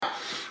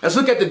Let's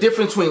look at the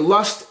difference between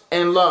lust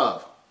and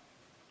love.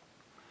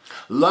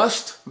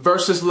 Lust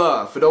versus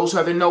love. For those who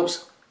have their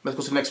notes, let's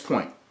go to the next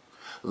point.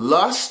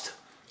 Lust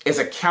is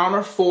a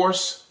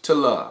counterforce to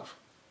love.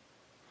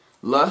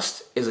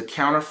 Lust is a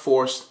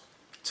counterforce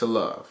to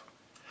love.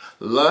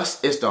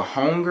 Lust is the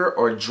hunger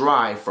or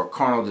drive for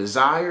carnal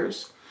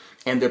desires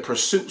and the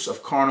pursuits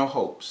of carnal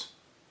hopes.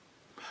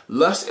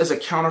 Lust is a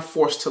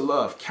counterforce to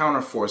love.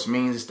 Counterforce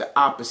means it's the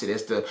opposite.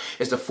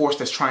 It's the force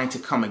that's trying to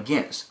come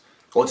against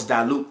or to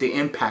dilute the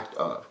impact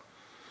of.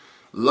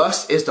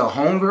 Lust is the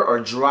hunger or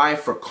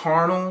drive for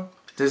carnal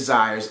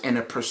desires and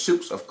the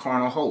pursuits of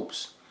carnal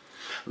hopes.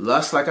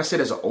 Lust, like I said,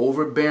 is an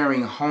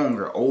overbearing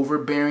hunger,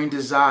 overbearing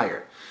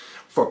desire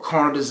for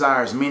carnal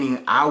desires,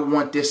 meaning I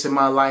want this in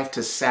my life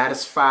to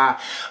satisfy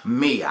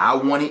me. I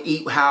want to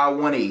eat how I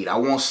want to eat. I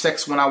want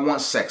sex when I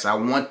want sex. I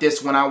want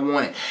this when I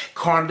want it.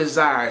 Carnal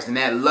desires, and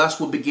that lust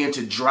will begin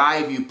to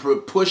drive you,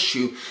 push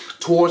you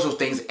towards those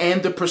things,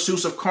 and the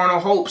pursuits of carnal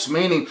hopes,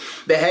 meaning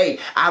that, hey,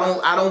 I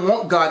don't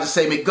want God to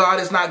save me. God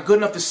is not good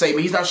enough to save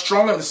me. He's not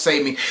strong enough to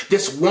save me.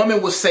 This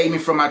woman will save me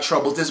from my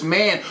troubles. This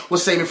man will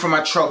save me from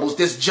my troubles.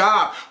 This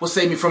job will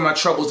save me from my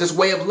troubles. This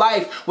way of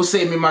life will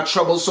save me from my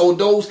troubles. So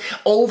those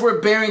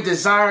overbearing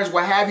desires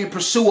will have you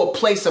pursue a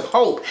place of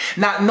hope,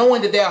 not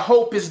knowing that that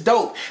hope is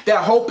dope,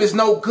 that hope is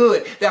no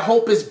good, that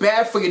hope is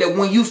bad for you, that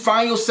when you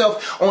find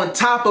yourself on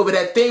top of it,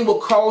 that thing will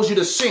cause you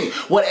to sink.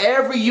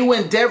 Whatever you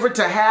endeavor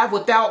to have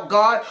without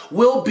God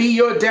will be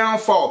your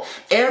downfall.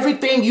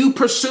 Everything you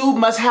pursue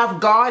must have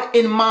God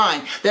in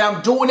mind, that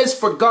I'm doing this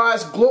for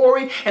God's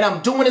glory and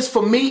I'm doing this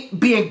for me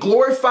being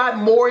glorified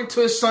more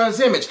into his son's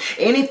image.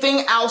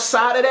 Anything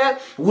outside of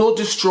that will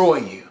destroy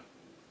you.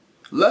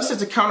 Lust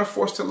is a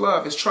counterforce to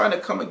love. It's trying to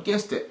come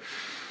against it.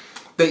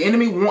 The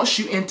enemy wants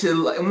you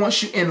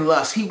in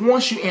lust. He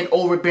wants you in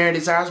overbearing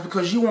desires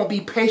because you won't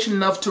be patient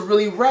enough to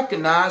really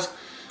recognize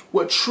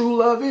what true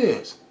love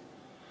is.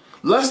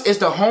 Lust is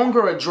the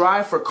hunger or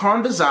drive for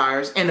carnal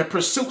desires and the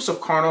pursuits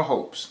of carnal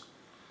hopes.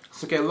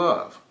 Let's look at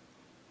love.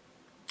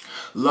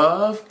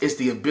 Love is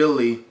the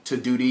ability to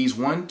do these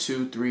 1,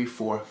 2, 3,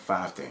 4,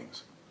 5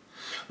 things.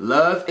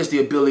 Love is the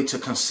ability to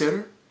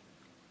consider,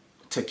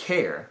 to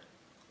care,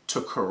 to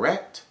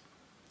correct,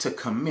 to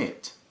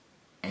commit,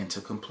 and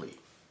to complete.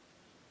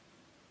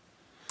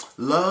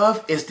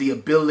 Love is the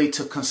ability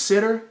to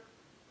consider,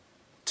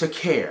 to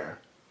care,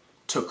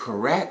 to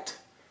correct,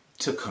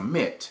 to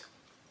commit,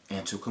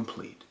 and to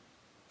complete.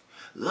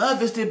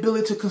 Love is the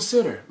ability to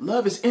consider.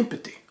 Love is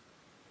empathy.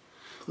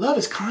 Love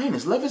is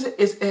kindness. Love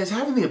is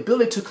having the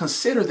ability to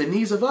consider the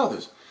needs of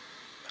others.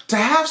 To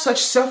have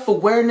such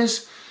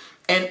self-awareness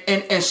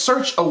and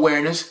search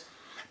awareness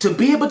to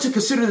be able to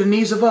consider the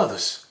needs of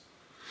others.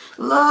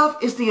 Love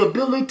is the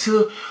ability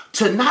to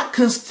not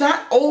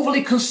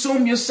overly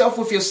consume yourself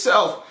with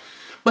yourself,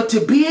 but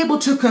to be able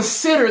to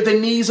consider the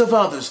needs of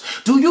others.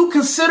 Do you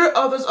consider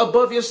others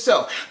above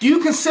yourself? Do you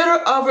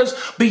consider others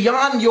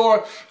beyond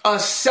your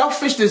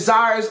selfish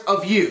desires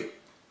of you?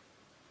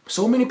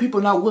 So many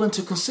people are not willing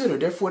to consider,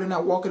 therefore they're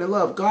not walking in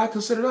love. God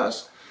considered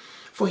us,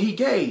 for he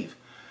gave.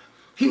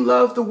 He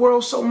loved the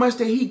world so much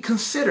that he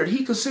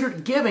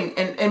considered giving.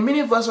 And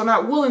many of us are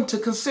not willing to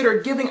consider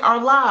giving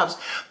our lives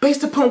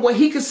based upon what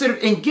he considered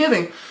in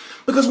giving.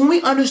 Because when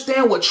we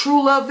understand what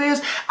true love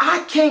is,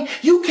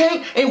 you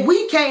can't, and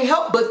we can't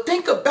help but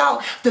think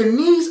about the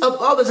needs of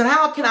others and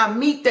how can I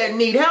meet that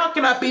need? How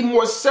can I be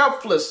more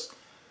selfless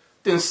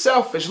than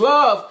selfish?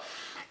 Love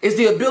is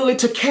the ability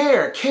to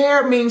care.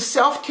 Care means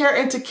self-care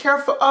and to care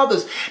for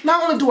others.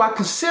 Not only do I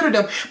consider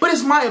them, but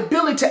it's my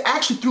ability to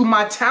actually, through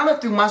my talent,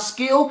 through my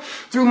skill,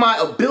 through my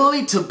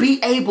ability to be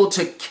able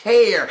to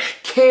care.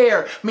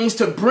 Care means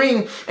to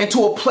bring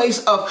into a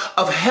place of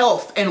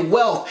health and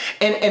wealth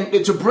and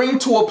to bring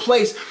to a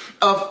place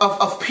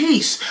of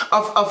peace,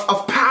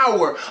 of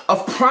power,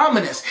 of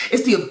prominence.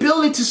 It's the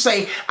ability to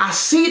say, I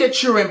see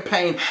that you're in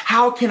pain.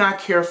 How can I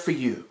care for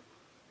you?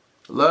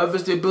 Love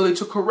is the ability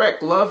to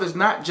correct. Love is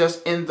not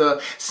just in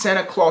the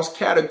Santa Claus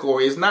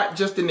category. It's not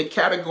just in the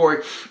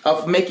category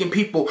of making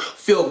people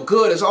feel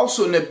good. It's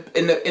also in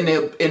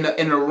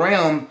the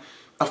realm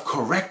of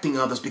correcting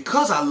others.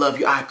 Because I love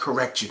you, I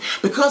correct you.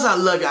 Because I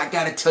love you, I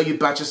got to tell you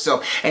about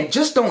yourself. And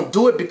just don't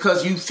do it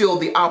because you feel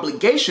the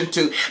obligation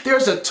to.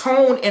 There's a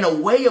tone and a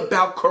way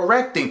about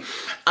correcting.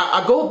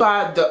 I go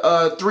by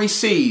the 3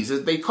 C's.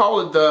 They call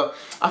it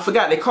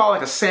they call it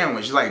like a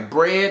sandwich, like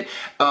bread,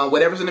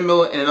 whatever's in the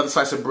middle, and another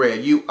slice of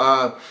bread.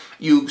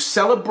 You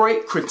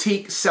celebrate,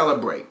 critique,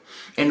 celebrate.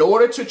 In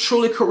order to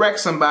truly correct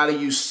somebody,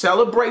 you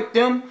celebrate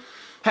them.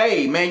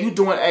 Hey, man,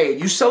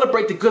 you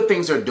celebrate the good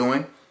things they're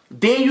doing.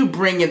 Then you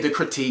bring in the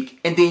critique,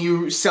 and then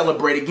you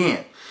celebrate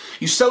again.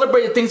 You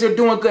celebrate the things they're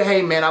doing good.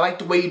 Hey, man, I like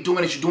the way you're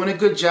doing it. You're doing a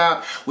good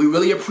job. We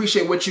really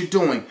appreciate what you're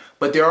doing.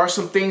 But there are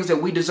some things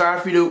that we desire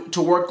for you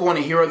to work on,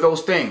 and here are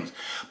those things.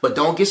 But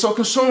don't get so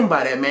consumed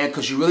by that, man,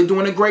 because you're really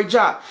doing a great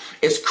job.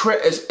 It's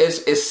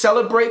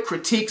celebrate,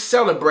 critique,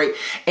 celebrate.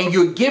 And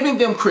you're giving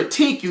them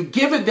critique, you're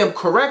giving them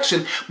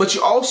correction, but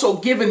you're also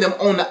giving them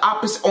on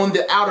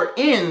the outer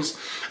ends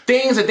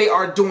things that they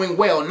are doing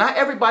well. Not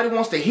everybody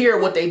wants to hear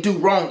what they do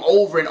wrong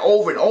over and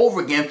over and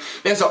over again.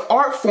 There's an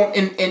art form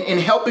in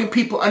helping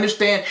people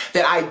understand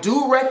that I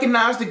do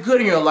recognize the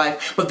good in your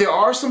life, but there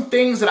are some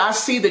things that I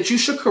see that you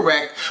should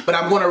correct, but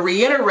I'm going to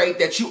reiterate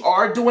that you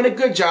are doing a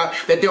good job,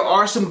 that there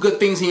are some good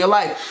things in your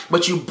life,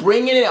 but you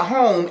bringing it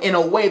home in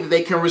a way that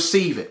they can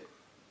receive it.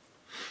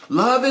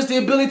 Love is the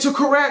ability to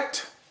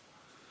correct.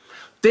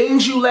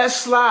 Things you let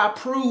slide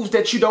proves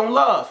that you don't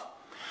love.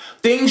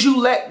 Things you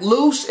let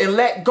loose and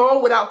let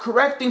go without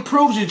correcting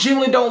proves you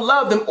genuinely don't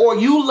love them, or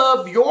you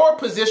love your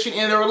position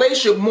in the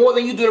relationship more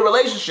than you do the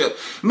relationship.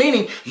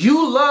 Meaning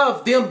you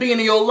love them being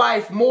in your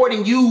life more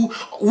than you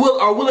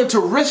are willing to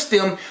risk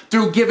them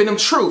through giving them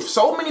truth.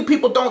 So many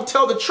people don't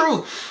tell the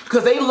truth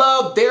because they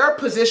love their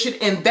position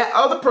in that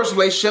other person's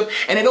relationship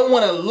and they don't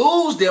want to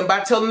lose them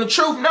by telling the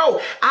truth.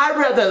 No, I'd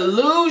rather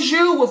lose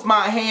you with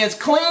my hands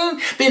clean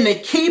than to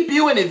keep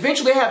you and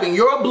eventually having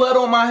your blood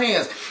on my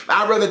hands.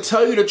 I'd rather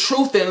tell you the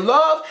truth than love.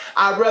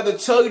 I'd rather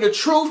tell you the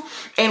truth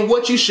and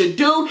what you should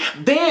do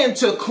than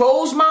to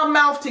close my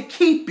mouth to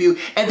keep you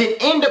and then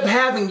end up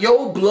having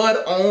your blood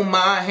on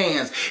my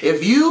hands.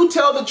 If you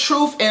tell the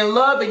truth in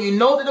love and you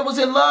know that it was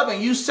in love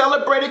and you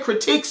celebrated,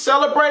 critique,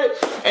 celebrated,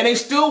 and they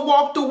still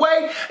walked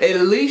away, at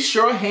least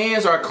your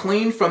hands are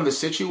clean from the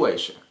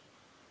situation.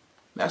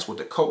 That's what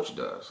the coach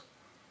does.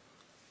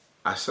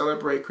 I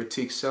celebrate,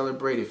 critique,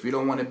 celebrate. If you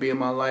don't want to be in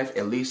my life,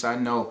 at least I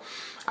know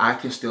I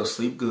can still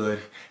sleep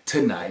good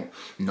tonight,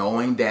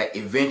 knowing that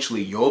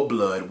eventually your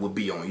blood will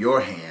be on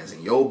your hands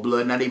and your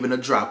blood, not even a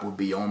drop, will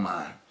be on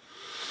mine.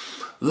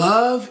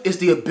 Love is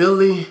the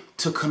ability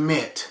to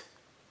commit.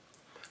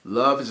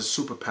 Love is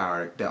a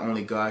superpower that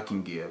only God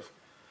can give.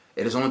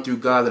 It is only through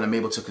God that I'm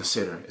able to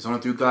consider. It's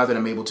only through God that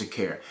I'm able to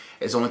care.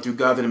 It's only through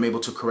God that I'm able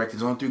to correct.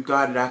 It's only through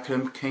God that I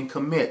can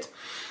commit.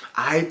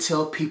 I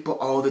tell people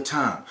all the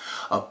time,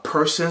 a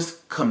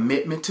person's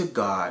commitment to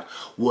God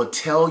will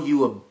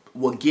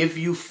give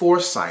you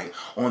foresight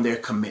on their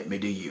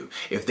commitment to you.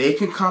 If they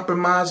can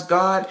compromise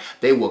God,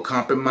 they will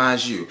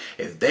compromise you.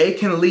 If they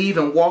can leave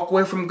and walk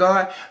away from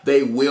God,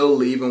 they will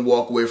leave and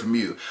walk away from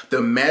you.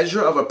 The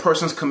measure of a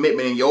person's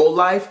commitment in your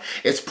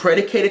life is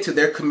predicated to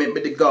their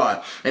commitment to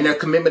God. And their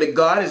commitment to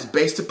God is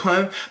based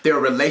upon their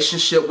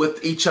relationship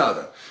with each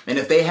other. And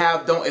if they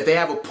have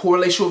a poor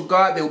relationship with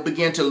God, they will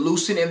begin to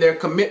loosen in their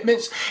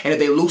commitments. And if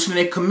they loosen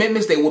their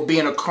commitments, they will be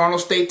in a carnal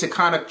state to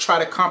kind of try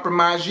to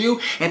compromise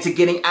you and to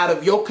getting out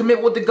of your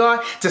commitment with the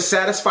God to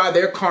satisfy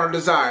their carnal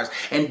desires.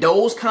 And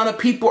those kind of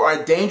people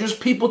are dangerous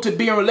people to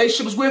be in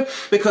relationships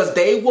with, because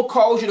they will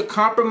cause you to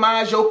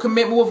compromise your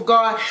commitment with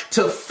God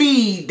to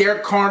feed their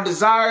carnal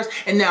desires.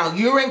 And now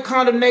you're in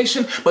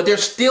condemnation, but they're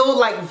still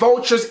like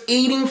vultures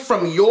eating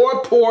from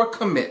your poor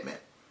commitment.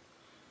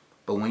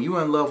 But when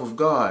you're in love with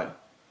God,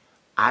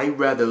 I'd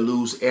rather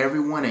lose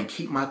everyone and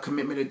keep my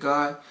commitment to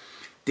God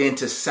than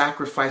to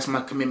sacrifice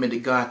my commitment to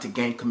God to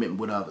gain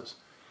commitment with others.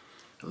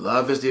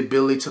 Love is the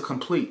ability to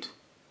complete.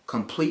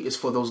 Complete is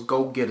for those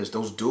go-getters,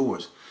 those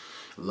doers.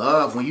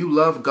 Love, when you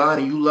love God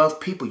and you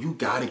love people, you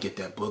got to get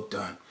that book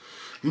done.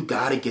 You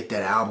got to get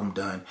that album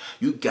done.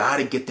 You got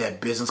to get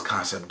that business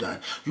concept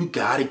done. You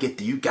got to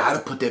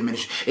put that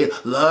ministry.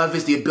 Love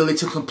is the ability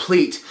to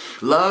complete.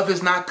 Love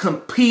is not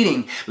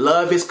competing.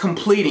 Love is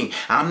completing.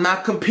 I'm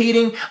not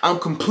competing. I'm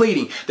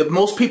completing. The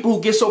most people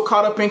who get so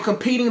caught up in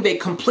competing, they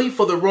complete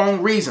for the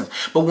wrong reasons.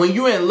 But when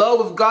you're in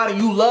love with God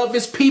and you love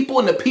his people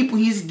and the people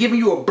he's giving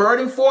you a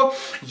burden for,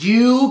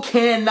 you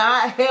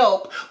cannot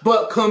help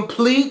but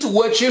complete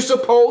what you're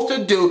supposed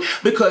to do,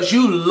 because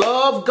you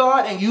love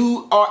God and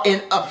you are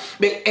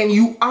and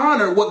you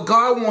honor what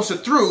God wants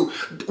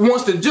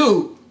to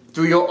do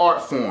through your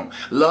art form.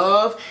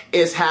 Love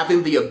is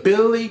having the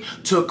ability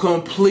to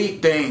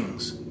complete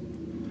things.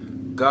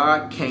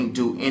 God can't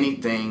do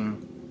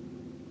anything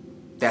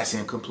that's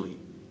incomplete.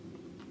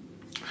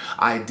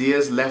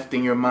 Ideas left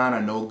in your mind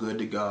are no good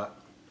to God.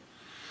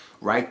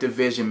 Write the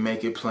vision,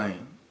 make it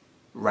plain.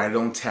 Write it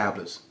on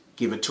tablets.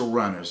 Give it to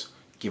runners.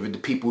 Give it to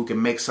people who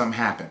can make something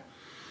happen.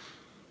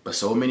 But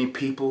so many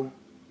people,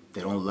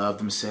 they don't love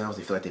themselves.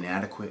 They feel like they're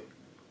inadequate.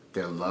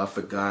 Their love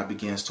for God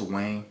begins to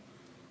wane.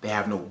 They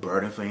have no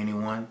burden for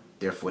anyone.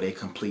 Therefore, they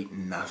complete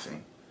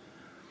nothing.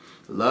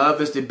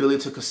 Love is the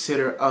ability to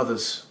consider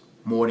others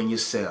more than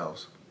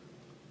yourselves.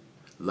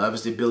 Love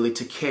is the ability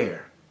to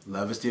care.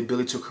 Love is the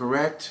ability to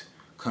correct,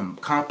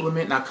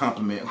 compliment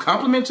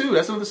too.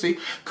 That's another C.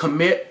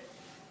 Commit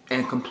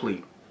and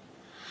complete.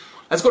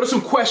 Let's go to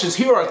some questions.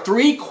 Here are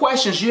 3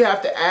 questions you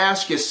have to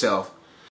ask yourself